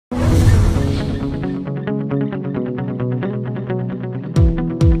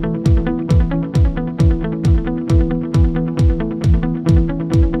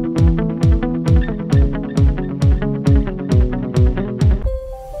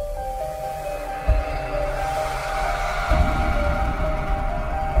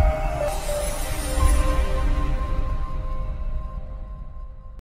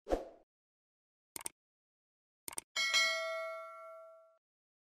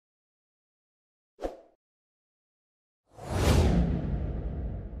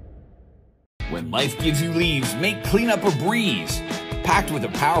When life gives you leaves, make cleanup a breeze. Packed with a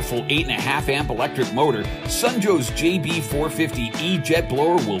powerful 8.5 amp electric motor, Sunjoe's JB450E jet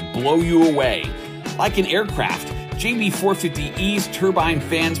blower will blow you away. Like an aircraft, JB450E's turbine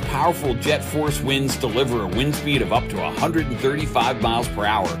fan's powerful jet force winds deliver a wind speed of up to 135 miles per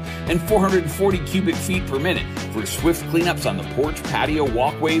hour and 440 cubic feet per minute for swift cleanups on the porch, patio,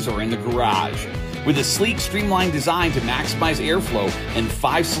 walkways, or in the garage. With a sleek, streamlined design to maximize airflow and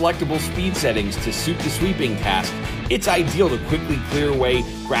 5 selectable speed settings to suit the sweeping task, it's ideal to quickly clear away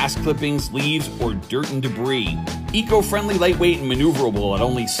grass clippings, leaves, or dirt and debris. Eco-friendly, lightweight, and maneuverable at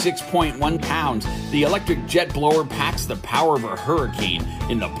only 6.1 pounds, the electric jet blower packs the power of a hurricane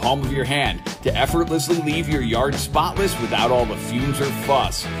in the palm of your hand to effortlessly leave your yard spotless without all the fumes or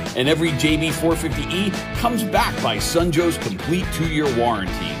fuss. And every JB450E comes backed by Sunjoe's complete 2-year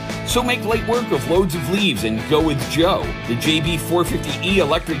warranty. So make light work of loads of leaves and go with Joe, the JB450E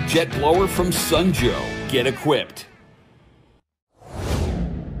electric jet blower from Sunjoe. Get equipped.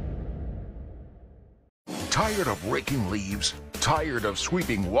 Tired of raking leaves? Tired of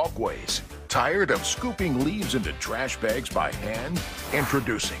sweeping walkways? Tired of scooping leaves into trash bags by hand?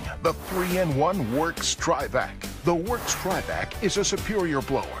 Introducing the 3-in-1 WORX TRIVAC. The WORX TRIVAC is a superior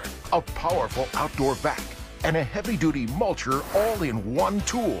blower, a powerful outdoor vac, and a heavy-duty mulcher all in one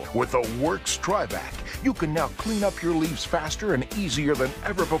tool. With the WORX TRIVAC, you can now clean up your leaves faster and easier than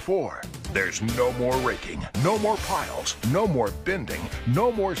ever before. There's no more raking, no more piles, no more bending,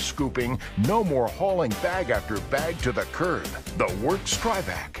 no more scooping, no more hauling bag after bag to the curb. The WORX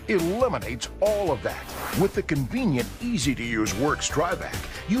TRIVAC eliminates all of that. With the convenient, easy-to-use WORX TRIVAC,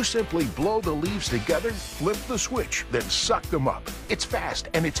 you simply blow the leaves together, flip the switch, then suck them up. It's fast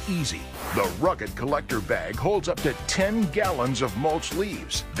and it's easy. The rugged collector bag holds up to 10 gallons of mulch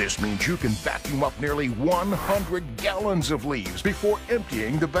leaves. This means you can vacuum up nearly 100 gallons of leaves before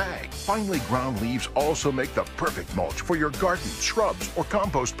emptying the bag. Finely ground leaves also make the perfect mulch for your garden, shrubs, or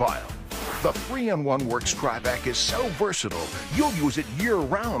compost pile. The 3-in-1 WORX TRIVAC is so versatile, you'll use it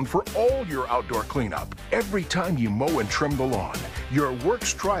year-round for all your outdoor cleanup. Every time you mow and trim the lawn, your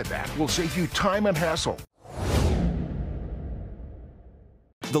WORX TRIVAC will save you time and hassle.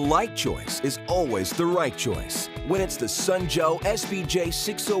 The light choice is always the right choice when it's the Sunjoe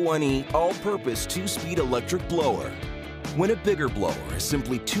SBJ601E all-purpose 2-speed electric blower. When a bigger blower is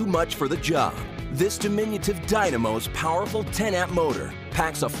simply too much for the job, this diminutive dynamo's powerful 10-amp motor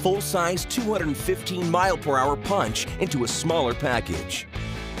packs a full-size 215-mile-per-hour punch into a smaller package.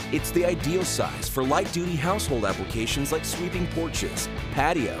 It's the ideal size for light-duty household applications like sweeping porches,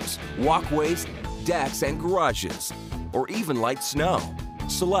 patios, walkways, decks, and garages, or even light snow.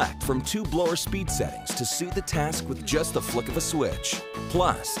 Select from 2 blower speed settings to suit the task with just the flick of a switch.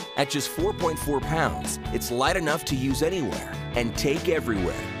 Plus, at just 4.4 pounds, it's light enough to use anywhere and take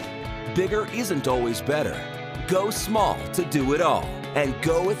everywhere. Bigger isn't always better. Go small to do it all. And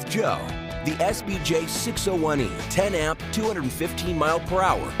go with Joe, the SBJ601E 10-amp,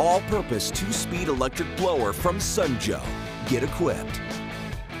 215-mile-per-hour, all-purpose 2-speed electric blower from Sunjoe. Get equipped.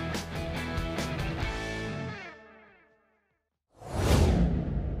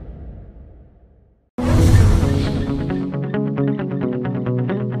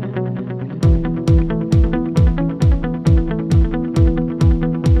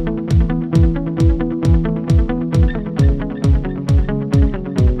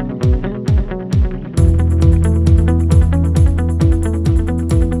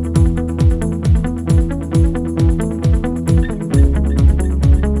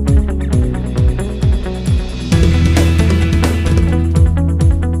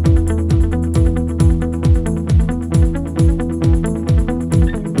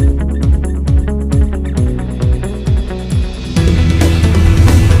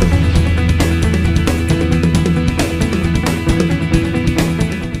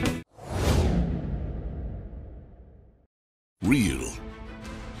 Real,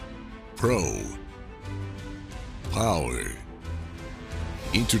 Pro, Power.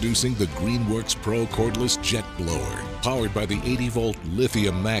 Introducing the GreenWorks Pro Cordless Jet Blower, powered by the 80-volt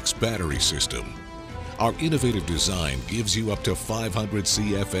Lithium-Max battery system. Our innovative design gives you up to 500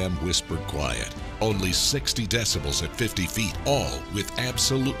 CFM whispered quiet, only 60 decibels at 50 feet, all with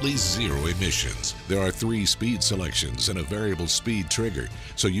absolutely zero emissions. There are 3 speed selections and a variable speed trigger,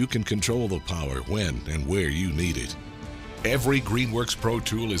 so you can control the power when and where you need it. Every GreenWorks Pro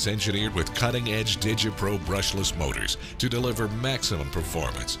tool is engineered with cutting-edge DigiPro brushless motors to deliver maximum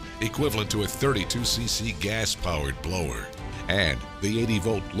performance, equivalent to a 32cc gas-powered blower. And the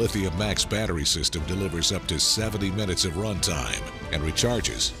 80-volt Lithium-Max battery system delivers up to 70 minutes of runtime and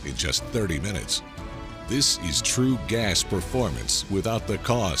recharges in just 30 minutes. This is true gas performance without the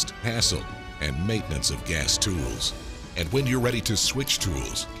cost, hassle, and maintenance of gas tools. And when you're ready to switch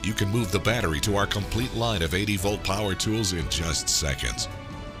tools, you can move the battery to our complete line of 80-volt power tools in just seconds.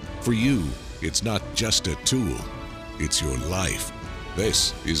 For you, it's not just a tool, it's your life.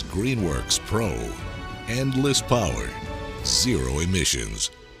 This is GreenWorks Pro. Endless power, zero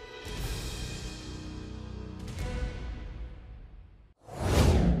emissions.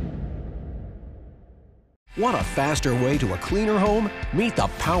 Want a faster way to a cleaner home? Meet the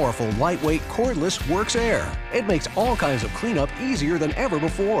powerful, lightweight, cordless WORXAIR. It makes all kinds of cleanup easier than ever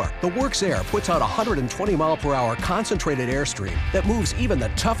before. The WORXAIR puts out a 120-mile-per-hour concentrated airstream that moves even the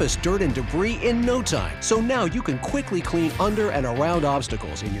toughest dirt and debris in no time. So now you can quickly clean under and around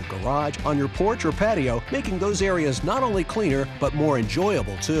obstacles in your garage, on your porch or patio, making those areas not only cleaner, but more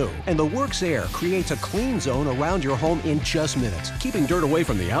enjoyable too. And the WORXAIR creates a clean zone around your home in just minutes. Keeping dirt away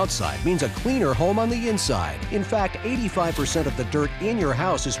from the outside means a cleaner home on the inside. In fact, 85% of the dirt in your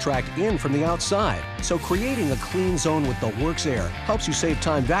house is tracked in from the outside. So creating a clean zone with the WORXAIR helps you save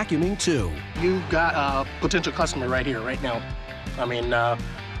time vacuuming too. You've got a potential customer right here, right now. I mean,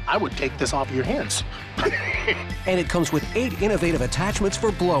 I would take this off your hands. And it comes with 8 innovative attachments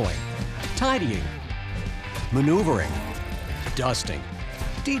for blowing, tidying, maneuvering, dusting,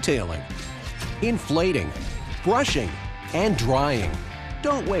 detailing, inflating, brushing, and drying.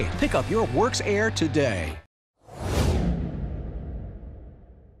 Don't wait. Pick up your WORXAIR today.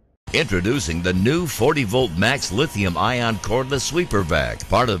 Introducing the new 40-volt Max Lithium-Ion Cordless Sweeper Vac,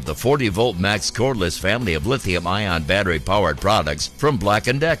 part of the 40-volt Max Cordless family of lithium-ion battery-powered products from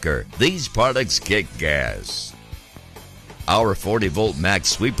BLACK+DECKER. These products kick gas. Our 40-volt Max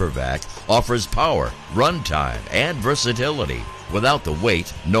Sweeper Vac offers power, runtime, and versatility without the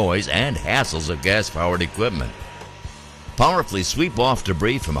weight, noise, and hassles of gas-powered equipment. Powerfully sweep off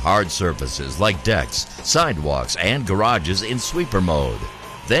debris from hard surfaces like decks, sidewalks, and garages in sweeper mode.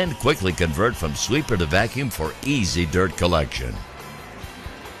 Then quickly convert from sweeper to vacuum for easy dirt collection.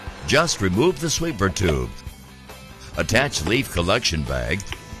 Just remove the sweeper tube, attach leaf collection bag,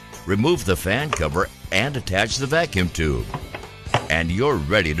 remove the fan cover, and attach the vacuum tube. And you're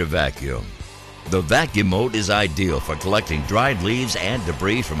ready to vacuum. The vacuum mode is ideal for collecting dried leaves and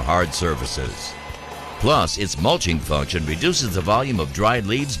debris from hard surfaces. Plus, its mulching function reduces the volume of dried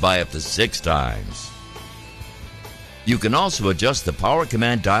leaves by up to 6 times. You can also adjust the power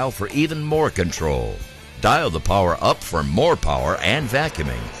command dial for even more control. Dial the power up for more power and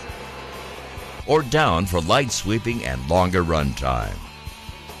vacuuming, or down for light sweeping and longer run time.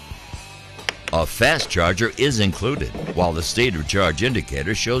 A fast charger is included, while the state of charge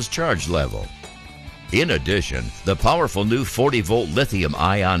indicator shows charge level. In addition, the powerful new 40-volt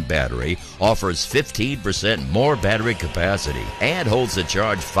lithium-ion battery offers 15% more battery capacity and holds the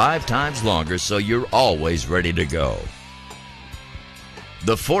charge 5 times longer, so you're always ready to go.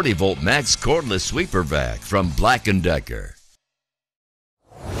 The 40-volt Max Cordless Sweeper Vac from BLACK+DECKER.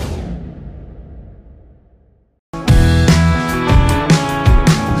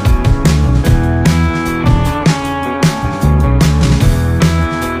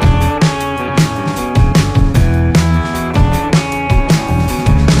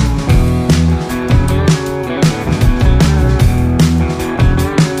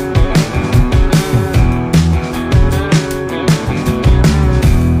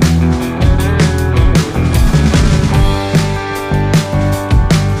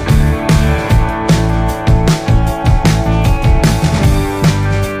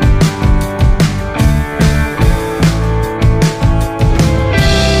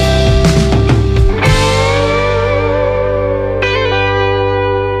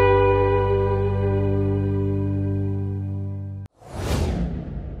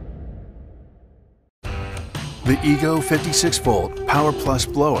 The Ego 56-volt Power Plus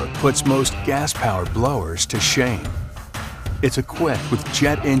blower puts most gas-powered blowers to shame. It's equipped with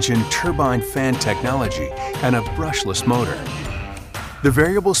jet engine turbine fan technology and a brushless motor. The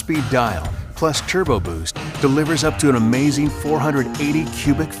variable speed dial plus turbo boost delivers up to an amazing 480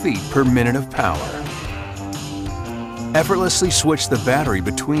 cubic feet per minute of power. Effortlessly switch the battery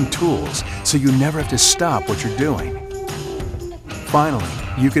between tools so you never have to stop what you're doing. Finally,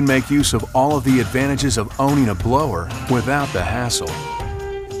 you can make use of all of the advantages of owning a blower without the hassle.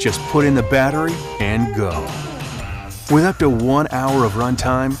 Just put in the battery and go. With up to 1 hour of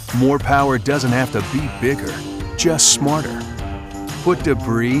runtime, more power doesn't have to be bigger, just smarter. Put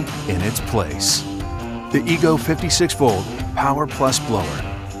debris in its place. The Ego 56-volt Power Plus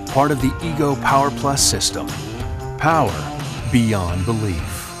blower, part of the Ego Power Plus system. Power beyond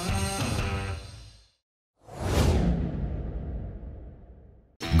belief.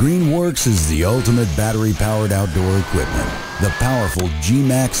 GreenWorks is the ultimate battery-powered outdoor equipment. The powerful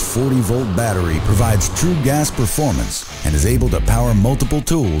G-Max 40-volt battery provides true gas performance and is able to power multiple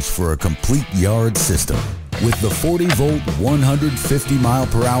tools for a complete yard system. With the 40-volt,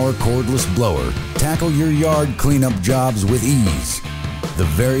 150-mile-per-hour cordless blower, tackle your yard cleanup jobs with ease. The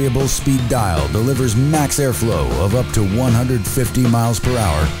variable speed dial delivers max airflow of up to 150 miles per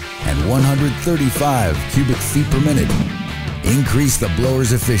hour and 135 cubic feet per minute. Increase the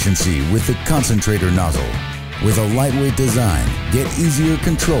blower's efficiency with the concentrator nozzle. With a lightweight design, get easier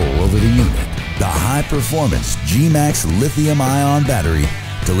control over the unit. The high-performance G-Max Lithium-Ion battery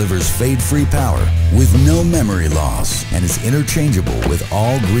delivers fade-free power with no memory loss and is interchangeable with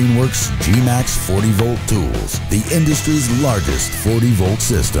all GreenWorks G-Max 40-volt tools, the industry's largest 40-volt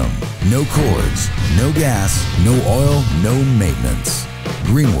system. No cords, no gas, no oil, no maintenance.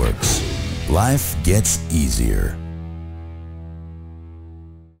 GreenWorks. Life gets easier.